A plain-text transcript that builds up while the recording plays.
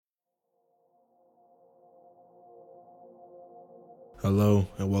Hello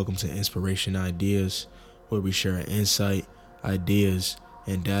and welcome to Inspiration Ideas, where we share insight, ideas,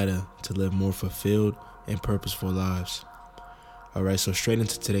 and data to live more fulfilled and purposeful lives. Alright, so straight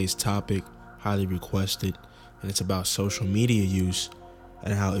into today's topic, highly requested, and it's about social media use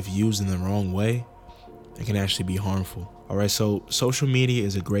and how, if used in the wrong way, it can actually be harmful. Alright, so social media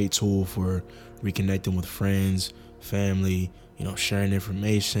is a great tool for reconnecting with friends, family, sharing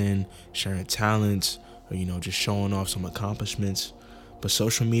information, sharing talents, or just showing off some accomplishments. But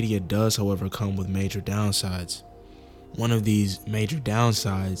social media does, however, come with major downsides. One of these major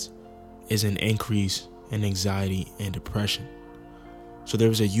downsides is an increase in anxiety and depression. So there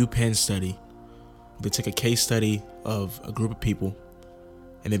was a UPenn study. They took a case study of a group of people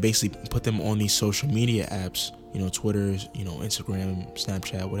and they basically put them on these social media apps, Twitter, Instagram,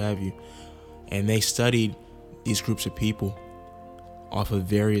 Snapchat, what have you. And they studied these groups of people off of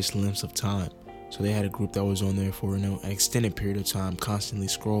various lengths of time. So they had a group that was on there for an extended period of time, constantly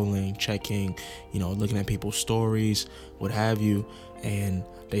scrolling, checking, looking at people's stories, what have you. And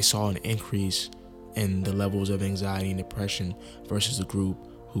they saw an increase in the levels of anxiety and depression versus the group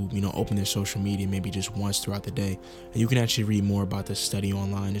who, open their social media maybe just once throughout the day. And you can actually read more about this study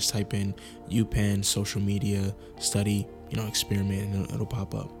online. Just type in UPenn social media study, experiment, and it'll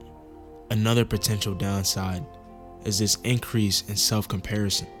pop up. Another potential downside is this increase in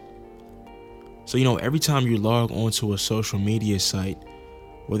self-comparison. So, every time you log onto a social media site,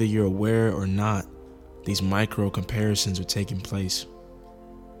 whether you're aware or not, these micro comparisons are taking place.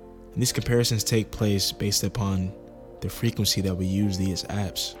 And these comparisons take place based upon the frequency that we use these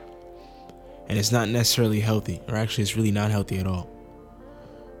apps. And it's not necessarily healthy, or actually it's really not healthy at all.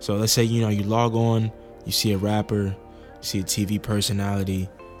 So let's say, you log on, you see a rapper, you see a TV personality,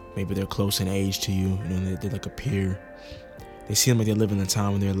 maybe they're close in age to you, they're like a peer. They seem like they're living the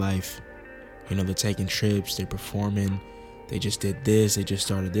time of their life. They're taking trips, they're performing, they just did this, they just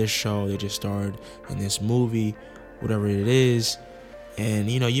started this show, they just starred in this movie, whatever it is. And,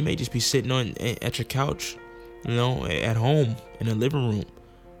 you may just be sitting at your couch, at home in the living room.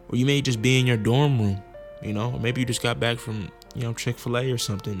 Or you may just be in your dorm room, or maybe you just got back from, Chick-fil-A or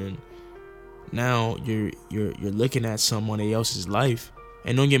something. And now you're looking at someone else's life.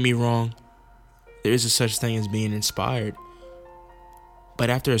 And don't get me wrong, there is a such thing as being inspired. But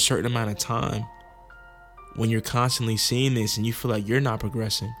after a certain amount of time, when you're constantly seeing this and you feel like you're not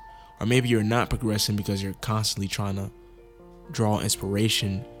progressing, or maybe you're not progressing because you're constantly trying to draw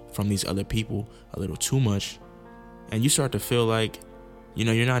inspiration from these other people a little too much, and you start to feel like,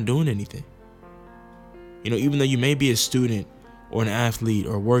 you're not doing anything. Even though you may be a student or an athlete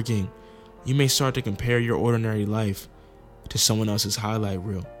or working, you may start to compare your ordinary life to someone else's highlight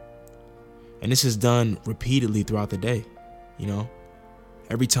reel. And this is done repeatedly throughout the day,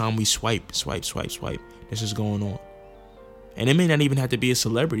 Every time we swipe, this is going on. And it may not even have to be a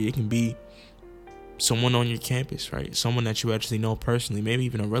celebrity. It can be someone on your campus, right? Someone that you actually know personally, maybe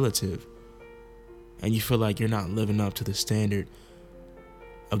even a relative. And you feel like you're not living up to the standard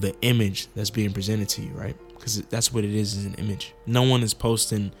of the image that's being presented to you, right? Because that's what it is an image. No one is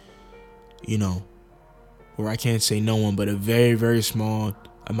posting, or I can't say no one, but a very, very small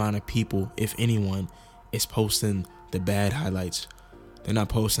amount of people, if anyone, is posting the bad highlights. They're not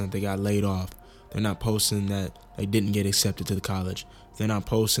posting that they got laid off. They're not posting that they didn't get accepted to the college. They're not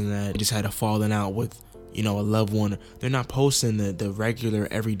posting that they just had a falling out with, a loved one. They're not posting the regular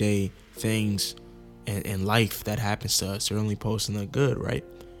everyday things and life that happens to us. They're only posting the good, right?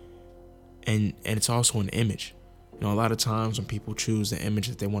 And it's also an image. A lot of times when people choose the image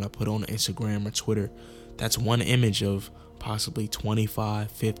that they want to put on Instagram or Twitter, that's one image of possibly 25,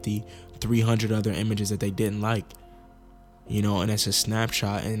 50, 300 other images that they didn't like. And it's a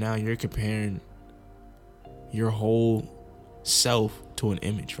snapshot, and now you're comparing your whole self to an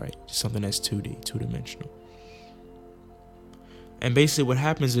image, right? Something that's 2D, two-dimensional. And basically what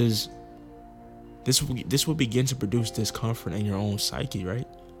happens is this will begin to produce discomfort in your own psyche, right?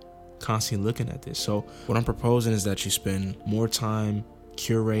 Constantly looking at this. So what I'm proposing is that you spend more time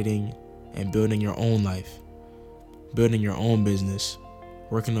curating and building your own life, building your own business,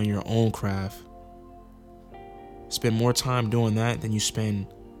 working on your own craft. Spend more time doing that than you spend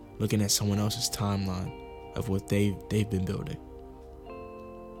looking at someone else's timeline of what they've been building.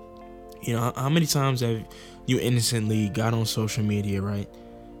 How many times have you innocently got on social media, right?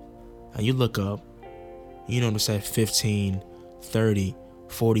 And you look up, notice that 15, 30,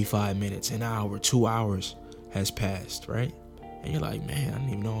 45 minutes, an hour, 2 hours has passed, right? And you're like, man, I didn't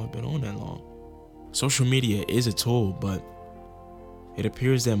even know I've been on that long. Social media is a tool, but it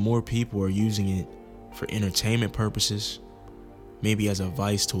appears that more people are using it for entertainment purposes, maybe as a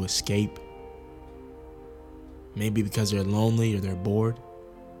vice to escape, maybe because they're lonely or they're bored.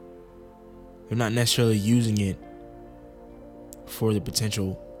 They're not necessarily using it for the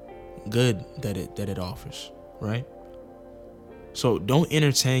potential good that it offers, right? So don't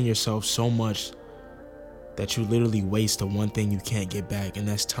entertain yourself so much that you literally waste the one thing you can't get back, and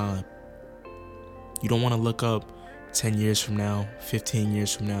that's time. You don't want to look up 10 years from now, 15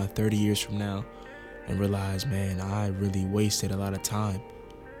 years from now, 30 years from now, and realize, man, I really wasted a lot of time,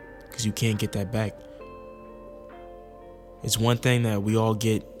 because you can't get that back. It's one thing that we all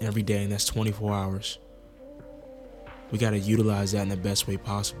get every day, and that's 24 hours. We got to utilize that in the best way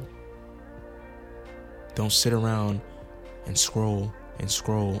possible. Don't sit around and scroll and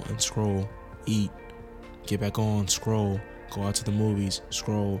scroll and scroll, eat, get back on, scroll, go out to the movies,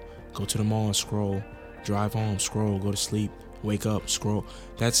 scroll, go to the mall, scroll, drive home, scroll, go to sleep, wake up, scroll.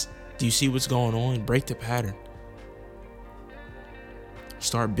 Do you see what's going on? Break the pattern.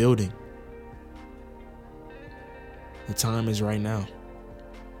 Start building. The time is right now.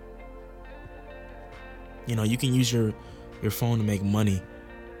 You can use your phone to make money.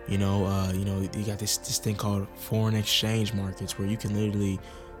 You got this thing called foreign exchange markets, where you can literally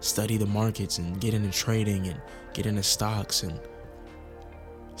study the markets and get into trading and get into stocks and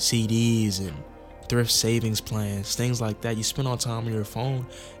CDs and thrift savings plans, things like that. You spend all time on your phone,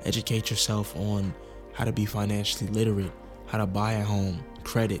 educate yourself on how to be financially literate, how to buy a home,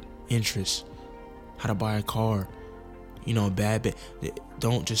 credit, interest, how to buy a car.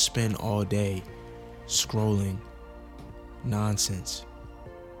 Don't just spend all day scrolling nonsense.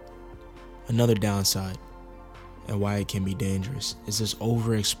 Another downside, and why it can be dangerous, is this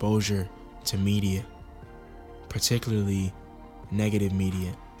overexposure to media, particularly negative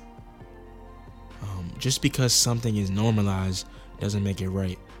media. Just because something is normalized doesn't make it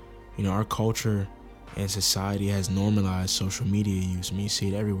right. Our culture and society has normalized social media use. You see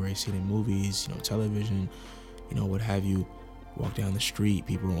it everywhere. You see it in movies, television, what have you. Walk down the street,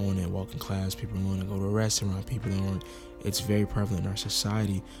 people are on it. Walk in class, people are on it. Go to a restaurant, people are on it. It's very prevalent in our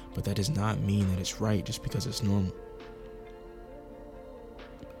society, but that does not mean that it's right just because it's normal.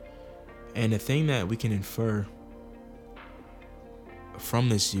 And the thing that we can infer from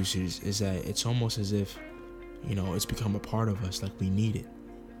this usage is that it's almost as if, it's become a part of us, like we need it.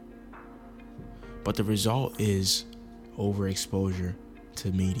 But the result is overexposure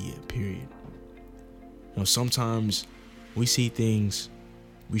to media, period. Sometimes we see things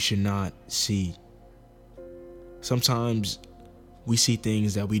we should not see. Sometimes we see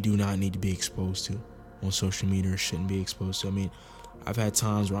things that we do not need to be exposed to on social media, or shouldn't be exposed to. I've had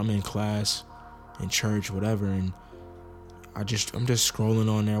times where I'm in class, in church, whatever, and I'm just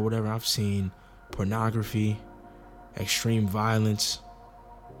scrolling on there, whatever. I've seen pornography, extreme violence,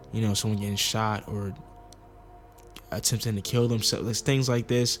 someone getting shot or attempting to kill themselves, things like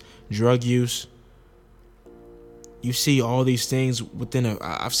this, drug use. You see all these things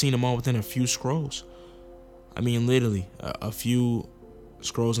I've seen them all within a few scrolls. Literally a few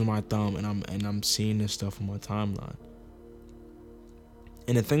scrolls on my thumb, and I'm seeing this stuff on my timeline.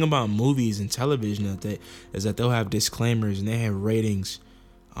 And the thing about movies and television is that they'll have disclaimers and they have ratings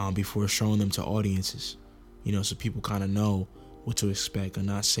before showing them to audiences. So people kind of know what to expect, or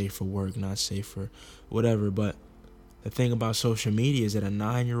not safe for work, not safe for whatever. But the thing about social media is that a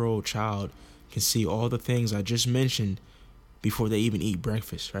 9-year-old child can see all the things I just mentioned before they even eat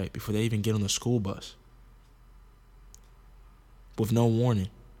breakfast, right? Before they even get on the school bus. With no warning.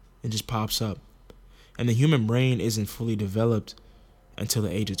 It just pops up. And the human brain isn't fully developed until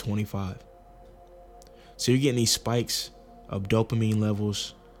the age of 25. So you're getting these spikes of dopamine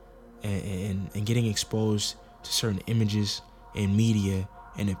levels and getting exposed to certain images and media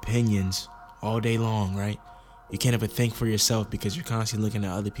and opinions all day long, right? You can't ever think for yourself because you're constantly looking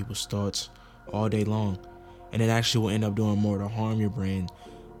at other people's thoughts all day long. And it actually will end up doing more to harm your brain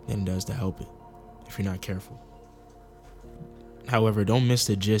than it does to help it if you're not careful. However, don't miss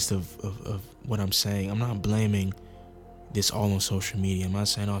the gist of what I'm saying. I'm not blaming this all on social media. I'm not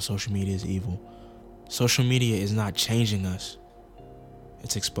saying all social media is evil. Social media is not changing us.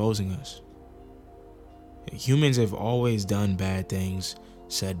 It's exposing us. Humans have always done bad things,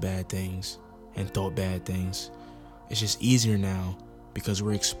 said bad things, and thought bad things. It's just easier now because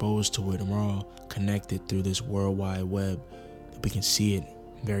we're exposed to it and we're all connected through this World Wide Web. We can see it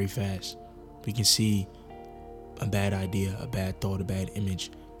very fast. We can see a bad idea, a bad thought, a bad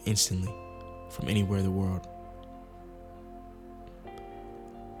image instantly from anywhere in the world.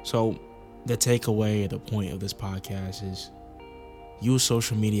 So the takeaway, the point of this podcast is use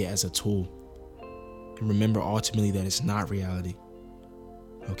social media as a tool. And remember ultimately that it's not reality.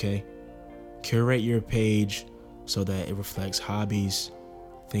 Okay? Curate your page so that it reflects hobbies,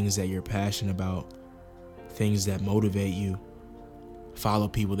 things that you're passionate about, things that motivate you. Follow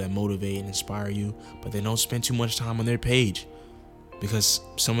people that motivate and inspire you, but then don't spend too much time on their page, because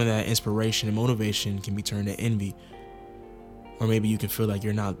some of that inspiration and motivation can be turned to envy, or maybe you can feel like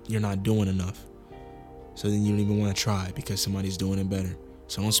you're not doing enough, so then you don't even want to try because somebody's doing it better.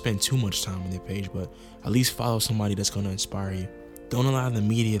 So don't spend too much time on their page, but at least follow somebody that's going to inspire you. Don't allow the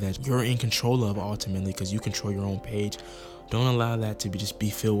media that you're in control of ultimately, because you control your own page. Don't allow that to just be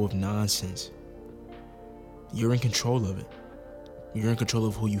filled with nonsense. You're in control of it. You're in control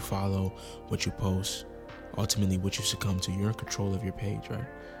of who you follow, what you post, ultimately what you succumb to. You're in control of your page, right?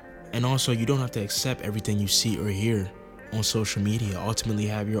 And also, you don't have to accept everything you see or hear on social media. Ultimately,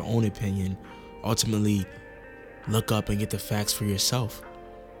 have your own opinion. Ultimately, look up and get the facts for yourself.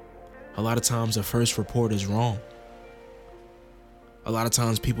 A lot of times, the first report is wrong. A lot of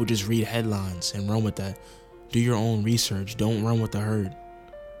times, people just read headlines and run with that. Do your own research. Don't run with the herd.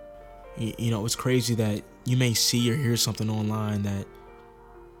 You know, it's crazy that you may see or hear something online that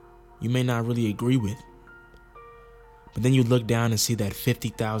you may not really agree with. But then you look down and see that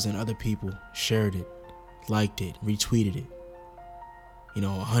 50,000 other people shared it, liked it, retweeted it.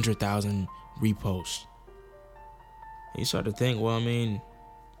 100,000 reposts. And you start to think, well, I mean,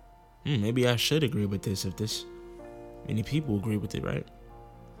 maybe I should agree with this if this many people agree with it, right?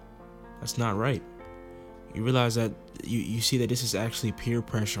 That's not right. You realize that you see that this is actually peer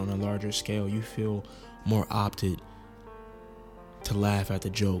pressure on a larger scale. You feel more opted to laugh at the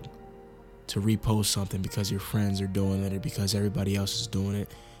joke, to repost something because your friends are doing it or because everybody else is doing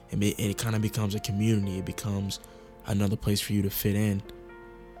it. And it kind of becomes a community. It becomes another place for you to fit in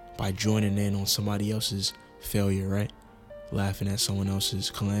by joining in on somebody else's failure, right? Laughing at someone else's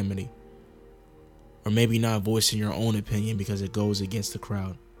calamity. Or maybe not voicing your own opinion because it goes against the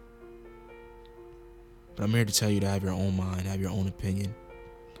crowd. But I'm here to tell you to have your own mind, have your own opinion.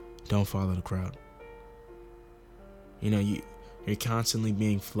 Don't follow the crowd. You're constantly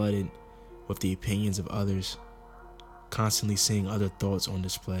being flooded with the opinions of others, constantly seeing other thoughts on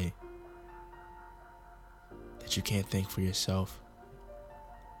display that you can't think for yourself.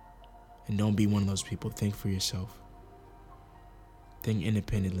 And don't be one of those people. Think for yourself. Think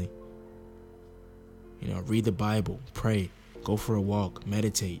independently. Read the Bible, pray, go for a walk,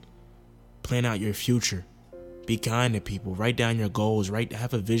 meditate. Plan out your future. Be kind to people. Write down your goals.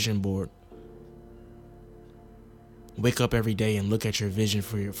 Have a vision board. Wake up every day and look at your vision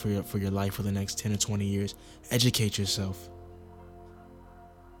for your life for the next 10 or 20 years. Educate yourself.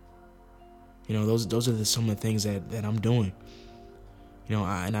 Those are some of the things that I'm doing.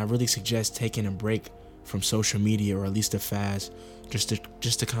 I really suggest taking a break from social media, or at least a fast, just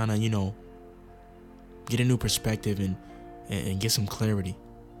to kind of get a new perspective and get some clarity.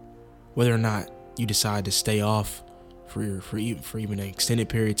 Whether or not you decide to stay off for even an extended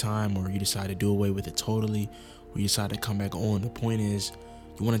period of time, or you decide to do away with it totally, or you decide to come back on, the point is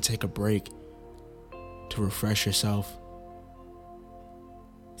you want to take a break to refresh yourself,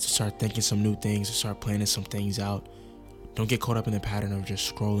 to start thinking some new things, to start planning some things out. Don't get caught up in the pattern of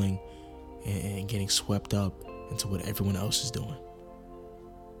just scrolling and getting swept up into what everyone else is doing.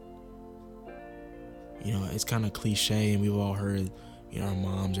 It's kind of cliche, and we've all heard our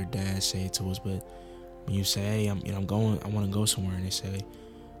moms or dads say it to us, but when you say, hey, I want to go somewhere, and they say,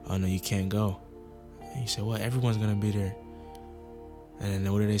 oh no, you can't go. And you say, well, everyone's going to be there. And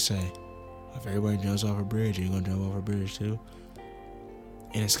then what do they say? If everybody jumps off a bridge, you're going to jump off a bridge too.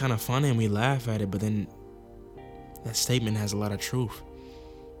 And it's kind of funny and we laugh at it, but then that statement has a lot of truth.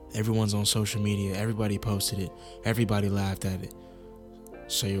 Everyone's on social media. Everybody posted it. Everybody laughed at it.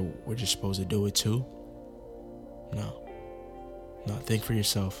 So we're just supposed to do it too? No, think for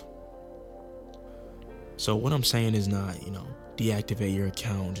yourself. So what I'm saying is not, deactivate your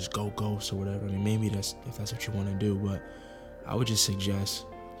account, just go ghost or whatever. I mean, maybe if that's what you want to do, but I would just suggest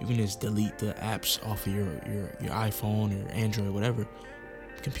you can just delete the apps off of your iPhone or Android, whatever,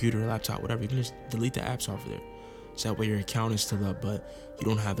 computer, laptop, whatever. You can just delete the apps off of there. So that way your account is still up, but you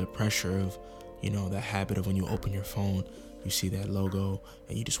don't have the pressure of, that habit of when you open your phone, you see that logo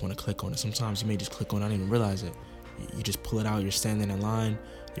and you just want to click on it. Sometimes you may just click on it, I don't even realize it. You just pull it out, you're standing in line,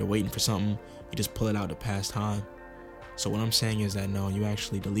 you're waiting for something, you just pull it out to pass time. So what I'm saying is that no, you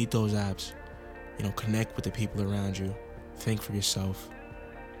actually delete those apps, connect with the people around you, think for yourself,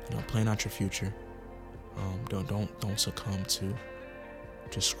 plan out your future. Don't succumb to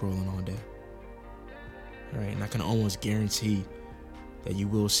just scrolling all day. Alright, and I can almost guarantee that you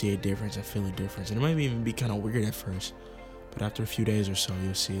will see a difference and feel a difference. And it might even be kind of weird at first, but after a few days or so,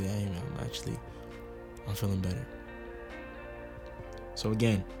 you'll see that, hey man, I'm feeling better. So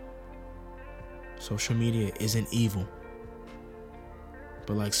again, social media isn't evil,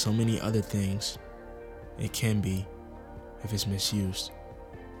 but like so many other things, it can be if it's misused.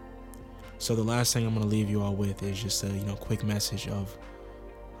 So the last thing I'm going to leave you all with is just a quick message of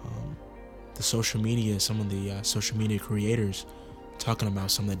the social media, some of the social media creators talking about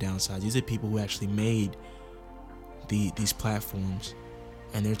some of the downsides. These are people who actually made these platforms,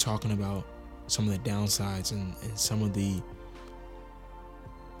 and they're talking about some of the downsides and some of the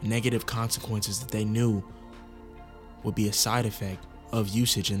negative consequences that they knew would be a side effect of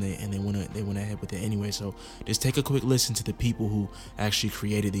usage, and they went ahead with it anyway. So just take a quick listen to the people who actually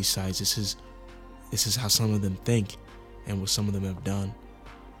created these sites. This is how some of them think and what some of them have done.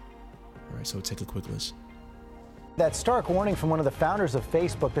 All right, so take a quick listen. That stark warning from one of the founders of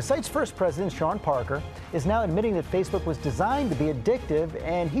Facebook. The site's first president, Sean Parker, is now admitting that Facebook was designed to be addictive,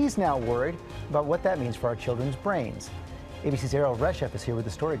 and he's now worried about what that means for our children's brains. ABC's Ariel Reshef is here with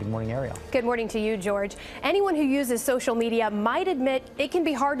the story. Good morning, Ariel. Good morning to you, George. Anyone who uses social media might admit it can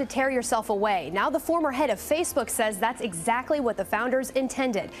be hard to tear yourself away. Now the former head of Facebook says that's exactly what the founders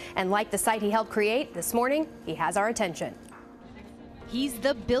intended. And like the site he helped create, this morning, he has our attention. He's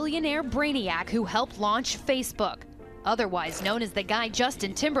the billionaire brainiac who helped launch Facebook, otherwise known as the guy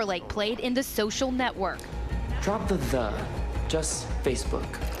Justin Timberlake played in The Social Network. Drop the, just Facebook.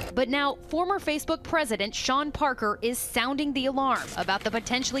 But now, former Facebook president Sean Parker is sounding the alarm about the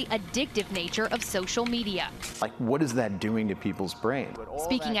potentially addictive nature of social media. Like, what is that doing to people's brains?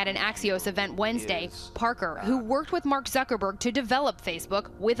 Speaking at an Axios event Wednesday, Parker, who worked with Mark Zuckerberg to develop Facebook,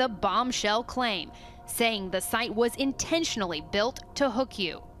 with a bombshell claim, saying the site was intentionally built to hook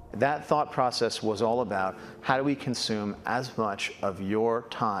you. That thought process was all about how do we consume as much of your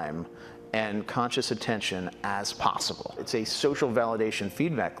time and conscious attention as possible. It's a social validation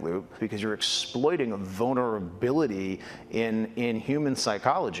feedback loop because you're exploiting a vulnerability in human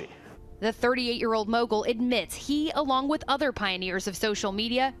psychology. The 38-year-old mogul admits he, along with other pioneers of social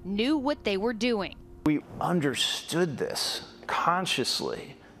media, knew what they were doing. We understood this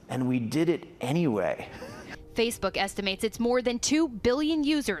consciously, and we did it anyway. Facebook estimates its more than 2 billion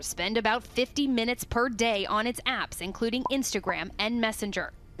users spend about 50 minutes per day on its apps, including Instagram and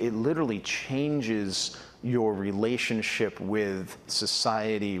Messenger. It literally changes your relationship with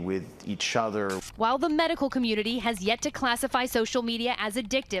society, with each other. While the medical community has yet to classify social media as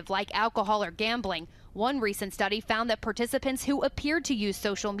addictive like alcohol or gambling, one recent study found that participants who appeared to use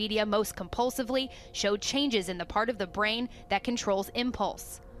social media most compulsively showed changes in the part of the brain that controls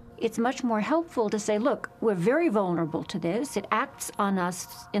impulse. It's much more helpful to say, look, we're very vulnerable to this. It acts on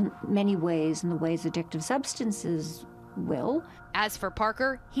us in many ways, in the ways addictive substances will. As for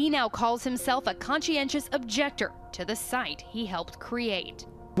Parker, he now calls himself a conscientious objector to the site he helped create.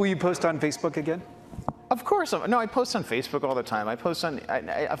 Will you post on Facebook again? Of course. No, I post on Facebook all the time.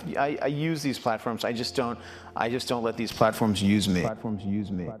 I use these platforms. I just don't let these platforms use me. All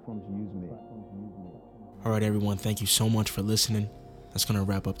right, everyone. Thank you so much for listening. That's going to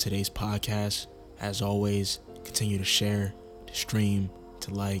wrap up today's podcast. As always, continue to share, to stream,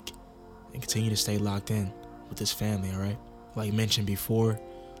 to like, and continue to stay locked in with this family, all right? Like mentioned before,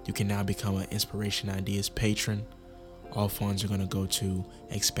 you can now become an Inspiration Ideas patron. All funds are going to go to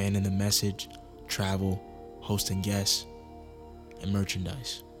expanding the message, travel, hosting guests, and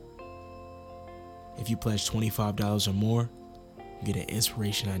merchandise. If you pledge $25 or more, you get an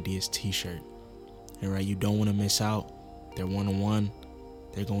Inspiration Ideas t-shirt. All right, you don't want to miss out. They're one-on-one.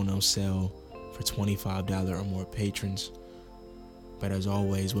 They're going on sale for $25 or more patrons. But as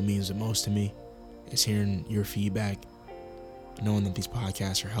always, what means the most to me is hearing your feedback, knowing that these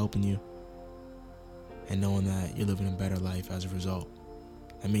podcasts are helping you, and knowing that you're living a better life as a result.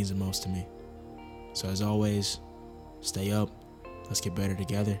 That means the most to me. So as always, stay up, let's get better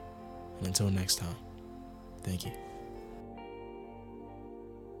together, and until next time, thank you.